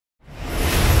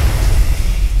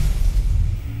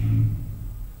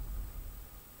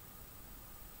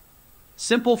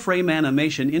Simple frame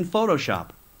animation in Photoshop.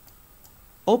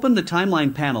 Open the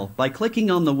timeline panel by clicking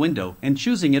on the window and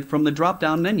choosing it from the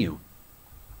drop-down menu.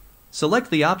 Select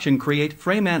the option Create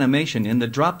Frame Animation in the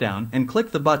drop-down and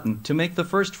click the button to make the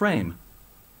first frame.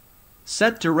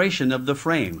 Set duration of the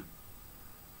frame.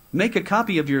 Make a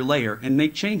copy of your layer and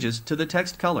make changes to the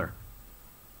text color.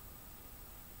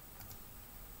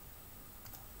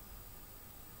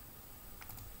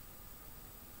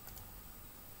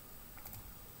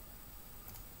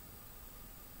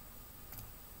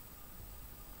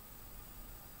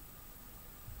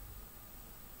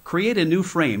 Create a new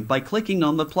frame by clicking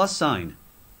on the plus sign.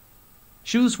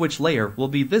 Choose which layer will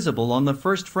be visible on the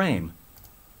first frame.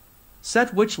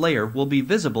 Set which layer will be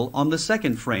visible on the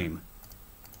second frame.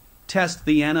 Test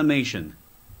the animation.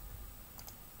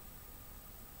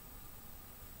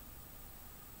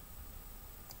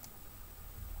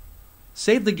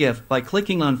 Save the GIF by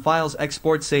clicking on Files,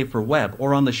 Export Save for Web,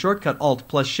 or on the shortcut Alt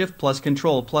plus Shift plus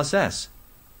Control plus S.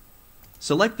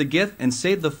 Select the GIF and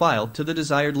save the file to the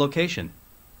desired location.